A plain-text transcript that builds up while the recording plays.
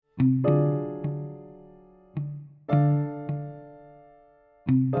Are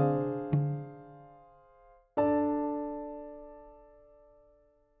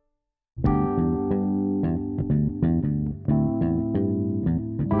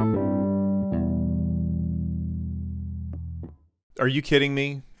you kidding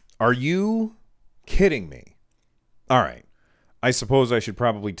me? Are you kidding me? All right. I suppose I should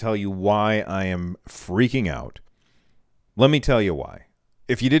probably tell you why I am freaking out. Let me tell you why.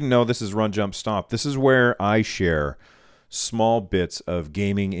 If you didn't know, this is Run Jump Stomp. This is where I share small bits of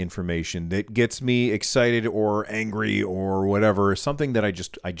gaming information that gets me excited or angry or whatever, something that I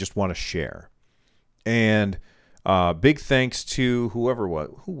just want to share. And big thanks to who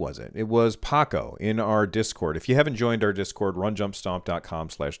was it? It was Paco in our Discord. If you haven't joined our Discord,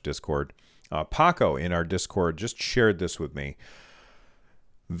 runjumpstomp.com/Discord. Paco in our Discord just shared this with me.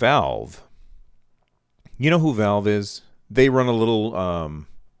 Valve. You know who Valve is? They run a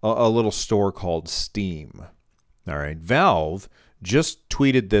little store called Steam. All right. Valve just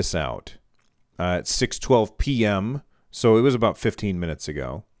tweeted this out at 6:12 p.m. So it was about 15 minutes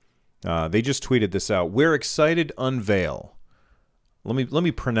ago. They just tweeted this out. We're excited to unveil. Let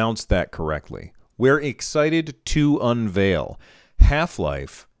me pronounce that correctly. We're excited to unveil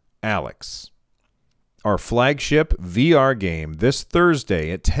Half-Life Alyx, our flagship VR game, this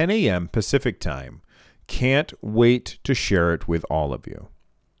Thursday at 10 a.m. Pacific time. Can't wait to share it with all of you.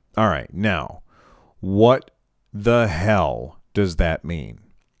 All right, now, what the hell does that mean?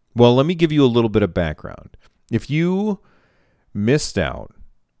 Well, let me give you a little bit of background. If you missed out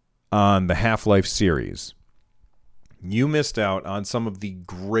on the Half-Life series, you missed out on some of the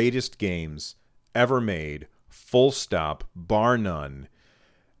greatest games ever made, full stop, bar none.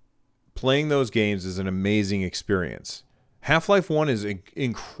 Playing those games is an amazing experience. Half-Life 1 is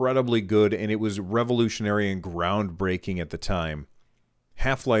incredibly good, and it was revolutionary and groundbreaking at the time.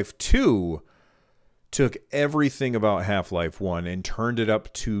 Half-Life 2 took everything about Half-Life 1 and turned it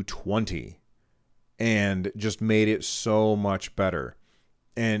up to 20 and just made it so much better.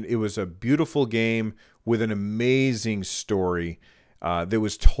 And it was a beautiful game with an amazing story that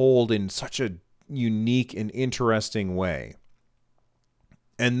was told in such a unique and interesting way.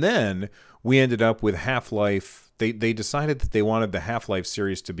 And then we ended up with Half-Life. They decided that they wanted the Half-Life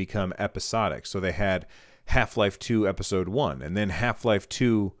series to become episodic. So they had Half-Life 2 Episode 1 and then Half-Life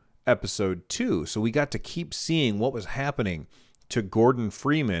 2 Episode 2. So we got to keep seeing what was happening to Gordon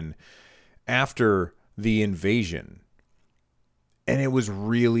Freeman after the invasion. And it was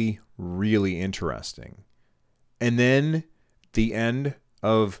really, really interesting. And then the end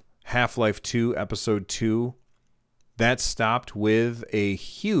of Half-Life 2 Episode 2, that stopped with a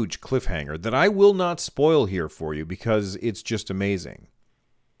huge cliffhanger that I will not spoil here for you because it's just amazing.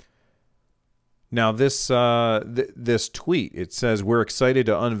 Now, this tweet, it says, we're excited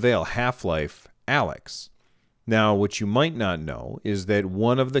to unveil Half-Life Alyx. Now, what you might not know is that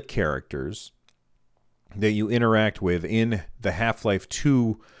one of the characters that you interact with in the Half-Life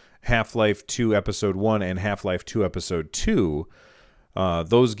 2 Episode 1 and Half-Life 2 Episode 2,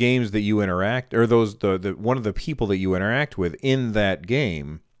 those games that you interact, or one of the people that you interact with in that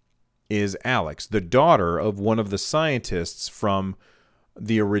game is Alyx, the daughter of one of the scientists from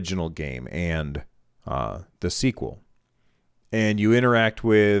the original game and the sequel. And you interact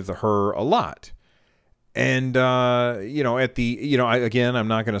with her a lot. And, I'm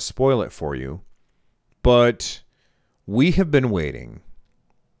not going to spoil it for you, but we have been waiting.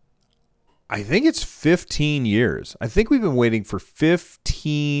 I think it's 15 years. I think we've been waiting for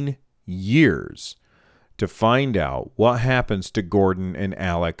 15 years to find out what happens to Gordon and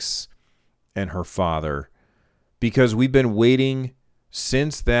Alyx and her father, because we've been waiting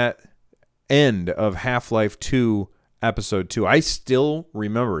since that end of Half-Life 2 Episode 2. I still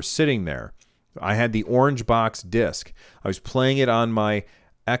remember sitting there. I had the orange box disc. I was playing it on my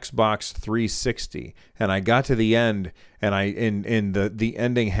Xbox 360, and I got to the end, and the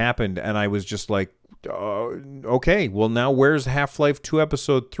ending happened, and I was just like, okay, well, now where's Half-Life 2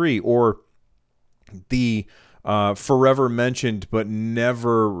 Episode 3, or the forever mentioned but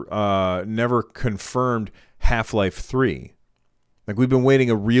never confirmed Half-Life 3? Like, we've been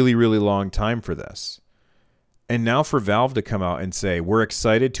waiting a really, really long time for this. And now for Valve to come out and say, we're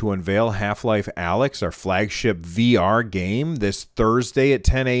excited to unveil Half-Life Alyx, our flagship VR game, this Thursday at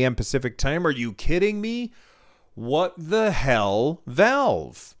 10 a.m. Pacific time. Are you kidding me? What the hell,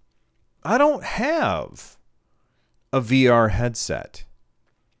 Valve? I don't have a VR headset.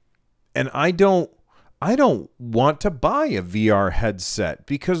 And I don't want to buy a VR headset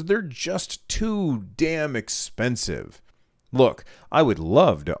because they're just too damn expensive. Look, I would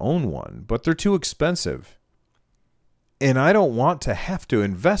love to own one, but they're too expensive. And I don't want to have to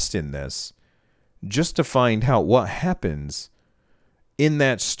invest in this just to find out what happens in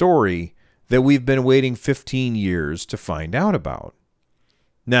that story that we've been waiting 15 years to find out about.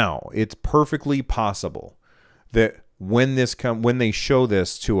 Now, it's perfectly possible that when they show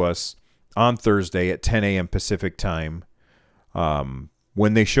this to us on Thursday at 10 a.m. Pacific time,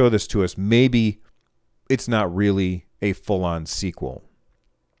 when they show this to us, maybe it's not really a full-on sequel.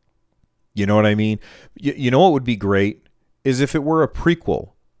 You know what I mean? You know what would be great is if it were a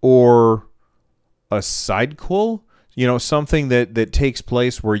prequel or a sidequel, something that takes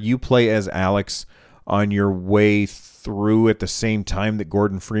place where you play as Alex on your way through at the same time that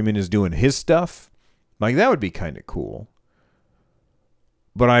Gordon Freeman is doing his stuff. Like, that would be kind of cool.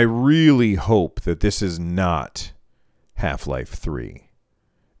 But I really hope that this is not Half-Life 3.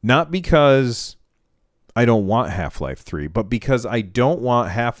 Not because I don't want Half-Life 3, but because I don't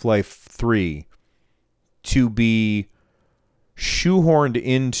want Half-Life 3 to be shoehorned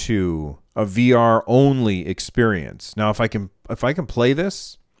into a VR only experience. Now, if I can play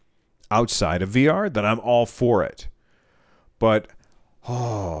this outside of VR, then I'm all for it. But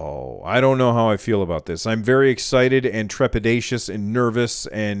I don't know how I feel about this. I'm very excited and trepidatious and nervous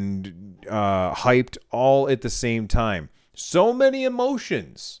and hyped all at the same time. So many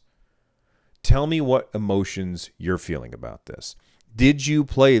emotions. Tell me what emotions you're feeling about this. Did you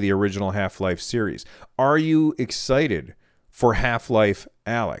play the original Half-Life series? Are you excited for Half-Life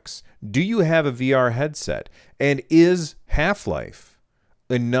Alyx? Do you have a VR headset? And is Half-Life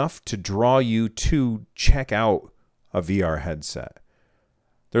enough to draw you to check out a VR headset?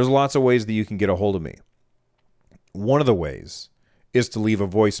 There's lots of ways that you can get a hold of me. One of the ways is to leave a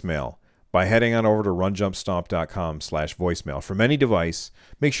voicemail by heading on over to runjumpstomp.com/voicemail. From any device,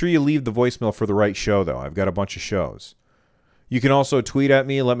 make sure you leave the voicemail for the right show, though. I've got a bunch of shows. You can also tweet at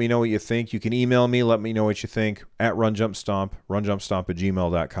me, let me know what you think. You can email me, let me know what you think, at runjumpstomp,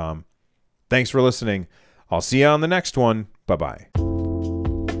 runjumpstomp@gmail.com. Thanks for listening. I'll see you on the next one. Bye-bye.